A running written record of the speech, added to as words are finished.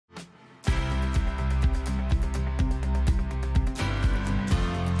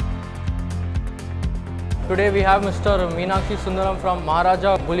Today we have Mr. Meenakshi Sundaram from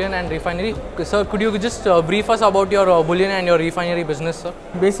Mahraja Bullion and Refinery. Sir, could you just brief us about your bullion and your refinery business, sir?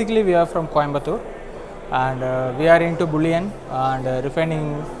 Basically, we are from Coimbatore and we are into bullion and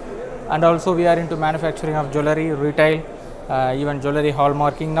refining, and also we are into manufacturing of jewelry, retail, even jewelry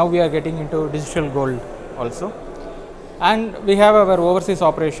hallmarking. Now we are getting into digital gold also. And we have our overseas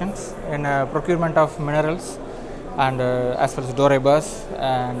operations in procurement of minerals and as well as Dorebas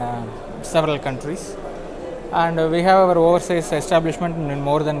and several countries. And we have our overseas establishment in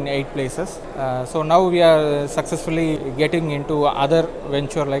more than 8 places. So now we are successfully getting into other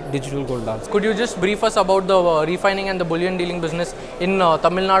venture like digital gold also. Could you just brief us about the refining and the bullion dealing business in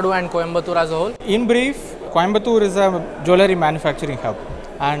Tamil Nadu and Coimbatore as a whole? In brief, Coimbatore is a jewelry manufacturing hub,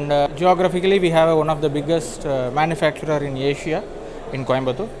 and geographically we have one of the biggest manufacturer in Asia in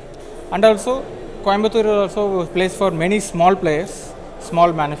Coimbatore, and also Coimbatore is also a place for many small players,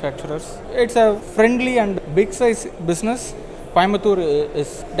 small manufacturers. It's a friendly and big size business. Coimbatore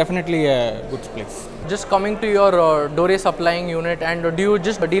is definitely a good place. Just coming to your Dore supplying unit, and do you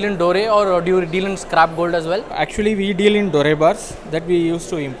just deal in Dore or do you deal in scrap gold as well? Actually, we deal in Dore bars that we used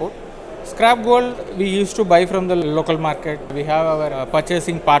to import. Scrap gold we used to buy from the local market. We have our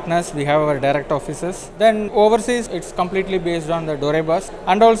purchasing partners, we have our direct offices. Then overseas it's completely based on the Dore bars,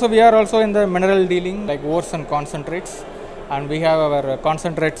 and also we are also in the mineral dealing like ores and concentrates, and we have our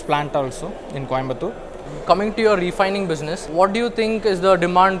concentrates plant also in Coimbatore. Coming to your refining business, what do you think is the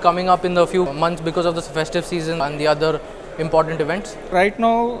demand coming up in the few months because of the festive season and the other important events? Right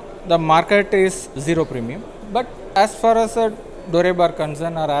now the market is zero premium, but as far as a Dore bar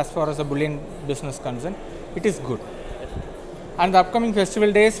concern or as far as a bullion business concern, it is good. And the upcoming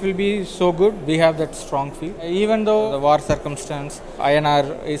festival days will be so good, we have that strong feel. Even though the war circumstance,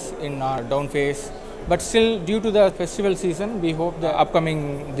 INR is in down phase, but still due to the festival season, we hope the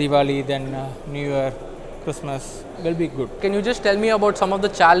upcoming Diwali, then New Year, Christmas will be good. Can you just tell me about some of the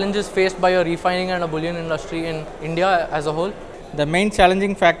challenges faced by a refining and a bullion industry in India as a whole? The main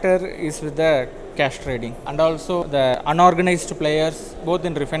challenging factor is with the cash trading and also the unorganized players both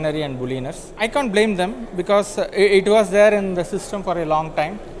in refinery and bullioners. I can't blame them because it was there in the system for a long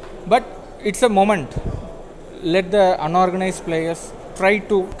time, but it's a moment. Let the unorganized players try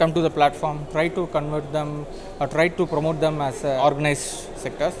to come to the platform, try to convert them or try to promote them as organized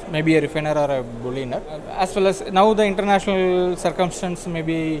sectors, maybe a refiner or a bullioner. As well as now the international circumstance,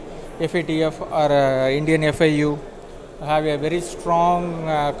 maybe FATF or Indian FIU have a very strong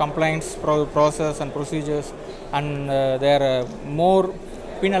compliance process and procedures, and there are more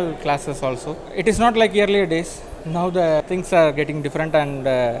penal classes also. It is not like earlier days. Now the things are getting different,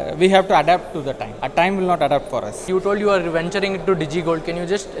 and we have to adapt to the time. Our time will not adapt for us. You told you are venturing into DigiGold. Can you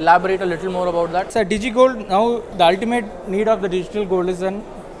just elaborate a little more about that? So DigiGold, now the ultimate need of the digital gold is that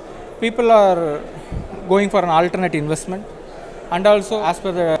people are going for an alternate investment. And also, as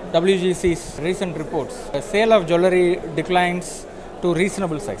per the WGC's recent reports, the sale of jewelry declines to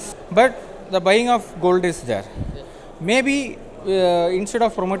reasonable size. But the buying of gold is there. Maybe instead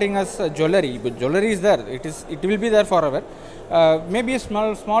of promoting as jewelry, but jewelry is there. It will be there forever. Maybe a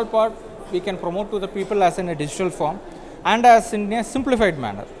small part we can promote to the people as in a digital form and as in a simplified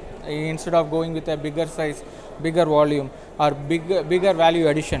manner. Instead of going with a bigger size, bigger volume or bigger value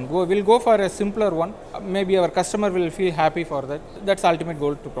addition, we'll go for a simpler one. Maybe our customer will feel happy for that. That's ultimate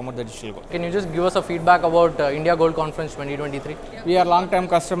goal to promote the digital gold. Can you just give us a feedback about India Gold Conference 2023? We are long-time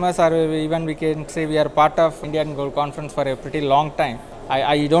customers, or even we can say we are part of Indian Gold Conference for a pretty long time.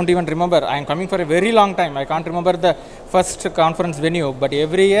 I don't even remember. I am coming for a very long time. I can't remember the first conference venue, but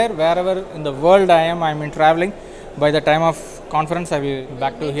every year, wherever in the world I am in traveling. By the time of conference, I will be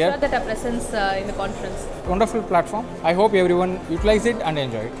back to here. Sure that our presence in the conference. Wonderful platform. I hope everyone utilize it and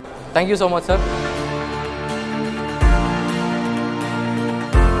enjoy it. Thank you so much, sir.